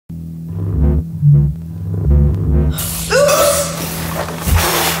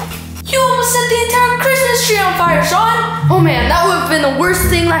Oh man, that would have been the worst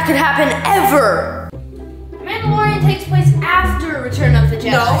thing that could happen ever. Mandalorian takes place after Return of the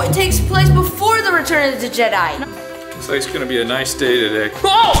Jedi. No, it takes place before the Return of the Jedi. Looks like it's gonna be a nice day today.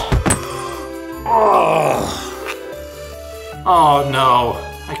 Oh! Oh no,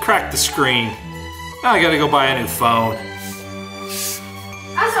 I cracked the screen. Now I gotta go buy a new phone. That's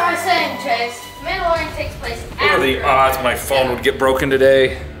what I was saying, Chase. Mandalorian takes place after. What are the odds my phone would get broken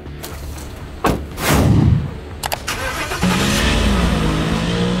today?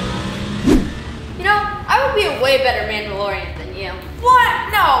 You know, I would be a way better Mandalorian than you. What?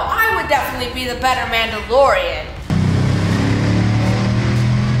 No, I would definitely be the better Mandalorian.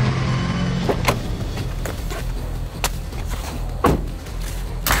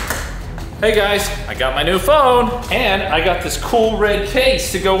 Hey guys, I got my new phone, and I got this cool red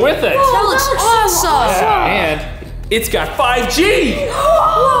case to go with it. That looks awesome. Yeah, and it's got 5G.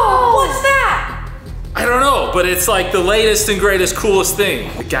 Whoa, what's that? I don't know, but it's like the latest and greatest, coolest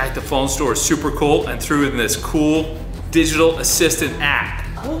thing. The guy at the phone store is super cool and threw in this cool digital assistant app.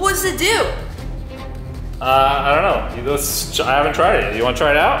 What does it do? I don't know. I haven't tried it. You want to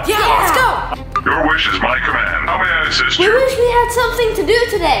try it out? Yeah, let's go. Your wish is my command. How may I assist We you? wish we had something to do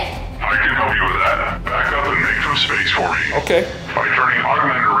today. I can help you with that. Back up and make some space for me. Okay. By turning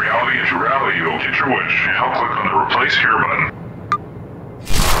augmented reality into reality, you'll get your wish. I'll click on the replace here button.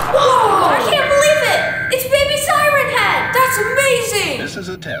 Whoa, I can't believe it. It's baby Siren Head. That's amazing. This is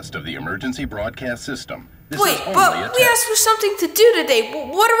a test of the emergency broadcast system. This Wait, is only but a we test. asked for something to do today.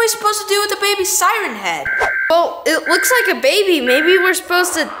 What are we supposed to do with the baby Siren Head? Well, it looks like a baby. Maybe we're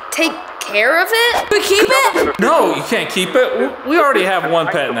supposed to take care of it? We keep it? No, you can't keep it. We already have one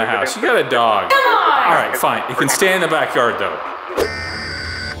pet in the house. You got a dog. Come on. All right, fine. You can stay in the backyard though.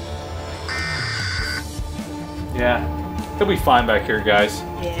 Yeah, he'll be fine back here, guys.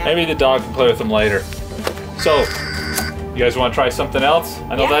 Yeah. Maybe the dog can play with him later. So, you guys want to try something else?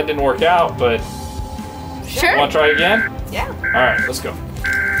 I know Yeah. that didn't work out, but Sure. you want to try again? Yeah. All right, let's go.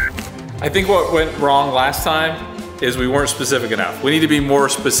 I think what went wrong last time is we weren't specific enough. We need to be more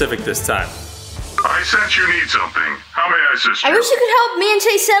specific this time. I sense you need something. How may I assist you? I wish you could help me and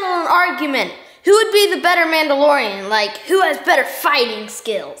Chase settle an argument. Who would be the better Mandalorian? Like, who has better fighting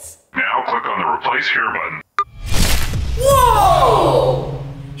skills? Now click on the replace here button. Whoa!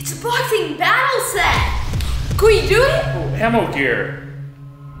 It's a boxing battle set. Can we do it? Oh, ammo gear.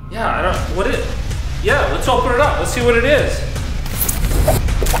 Yeah, I don't, what is, yeah, let's open it up. Let's see what it is.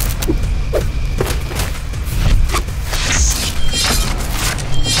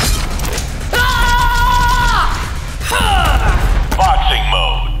 Boxing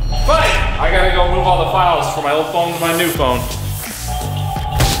mode. Fine, I gotta go move all the files from my old phone to my new phone.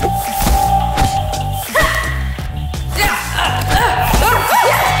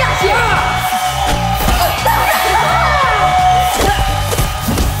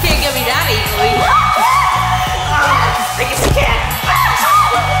 Can't get me that easily. I guess you can.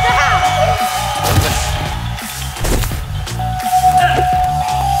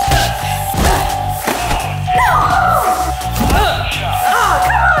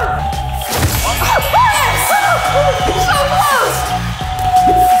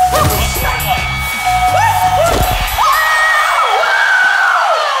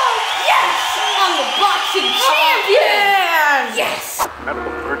 I'm the boxing champion! Yes!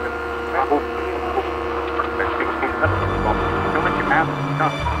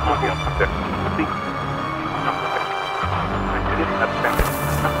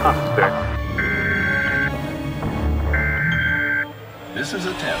 This is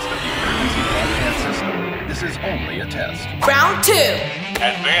a test of the emergency broadcast system. This is only a test. Round 2.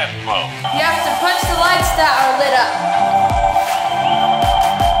 Advanced mode. You have to punch the lights that are lit up.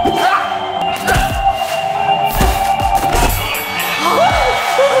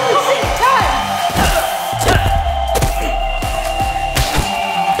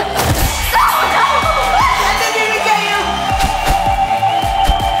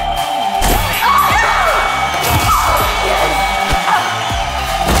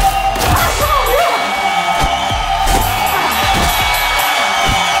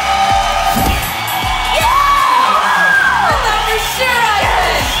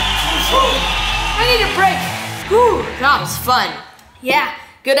 That was fun. Yeah,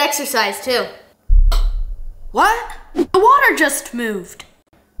 good exercise too. What? The water just moved.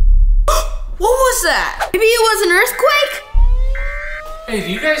 What was that? Maybe it was an earthquake? Hey,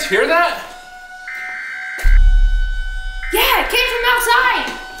 do you guys hear that? Yeah, it came from outside.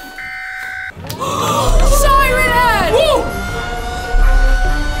 Siren Head! Woo!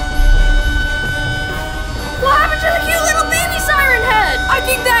 What happened to the cute little baby Siren Head? I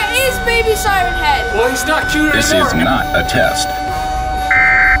think that is baby baby Siren Head. Well, he's not cute This anymore. is not a test.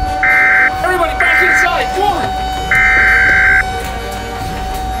 Everybody back inside. Come on.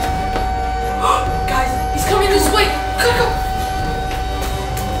 Guys, he's coming this way. Go.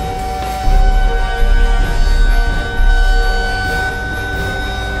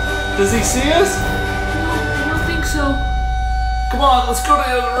 Does he see us? I don't think so. Come on, let's go to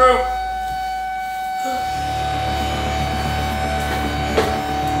the other room.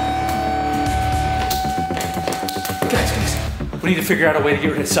 Guys, we need to figure out a way to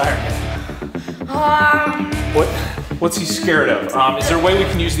get rid of Siren Head. What's he scared of? Is there a way we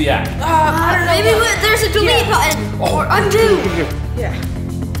can use the app? I don't know. Maybe there's a delete button or undo. Yeah.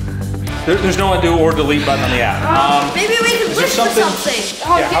 There's no undo or delete button on the app. Maybe we can is there wish for something.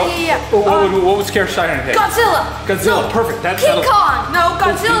 Oh, Yeah. What would scare Siren Head? Godzilla. Godzilla, perfect. King Kong. No,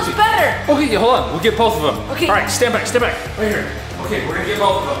 Godzilla's easy. better. Okay, hold on. We'll get both of them. Okay. All right, stand back. Right here. Okay, we're gonna get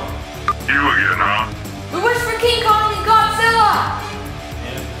both of them. You again, huh? We wish for King Kong and Godzilla.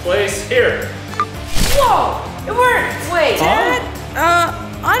 In place here. Whoa, it worked. Wait. Dad?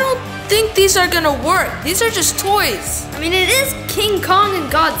 I don't think these are gonna work. These are just toys. I mean, it is King Kong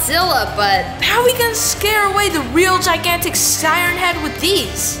and Godzilla, but How are we gonna scare away the real gigantic Siren Head with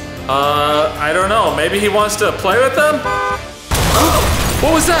these? I don't know. Maybe he wants to play with them?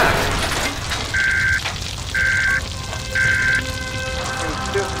 What was that?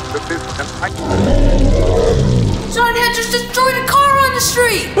 Siren Head just destroyed a car on the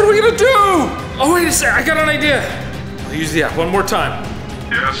street. What are we gonna do? Oh, wait a sec. I got an idea. I'll use the app one more time.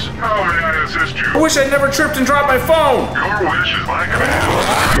 Yes? How may I assist you? I wish I'd never tripped and dropped my phone. Your wish is my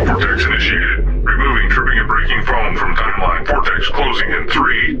command. Vortex initiated. Removing tripping and breaking phone from timeline. Vortex closing in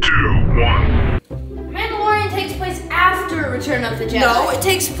 3, 2, 1. Mandalorian takes place after Return of the Jedi. No, it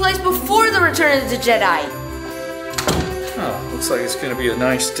takes place before the Return of the Jedi. Oh, looks like it's gonna be a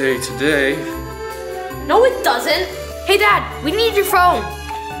nice day today. No, it doesn't. Hey, Dad, we need your phone.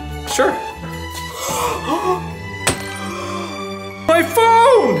 Sure. My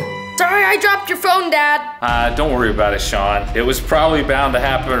phone! Sorry, I dropped your phone, Dad. Don't worry about it, Sean. It was probably bound to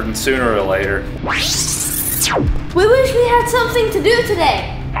happen sooner or later. We wish we had something to do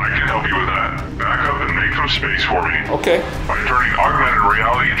today. I can help you with that. Back up and make some space for me. Okay. By turning augmented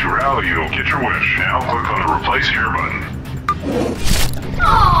reality into reality, you'll get your wish. Now click on the replace here button.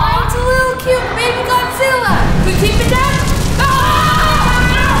 Aw, it's a little cute baby Godzilla. We keep it down.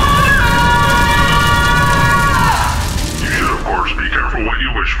 You should, of course, be careful what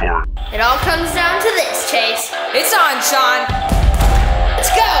you wish for. It all comes down to this, Chase. It's on, Sean. Let's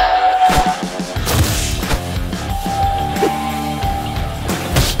go.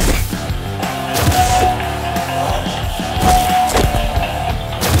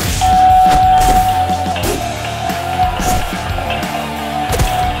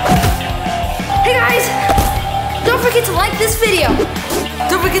 Hey guys, don't forget to like this video.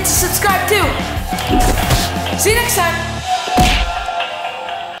 Don't forget to subscribe too. See you next time.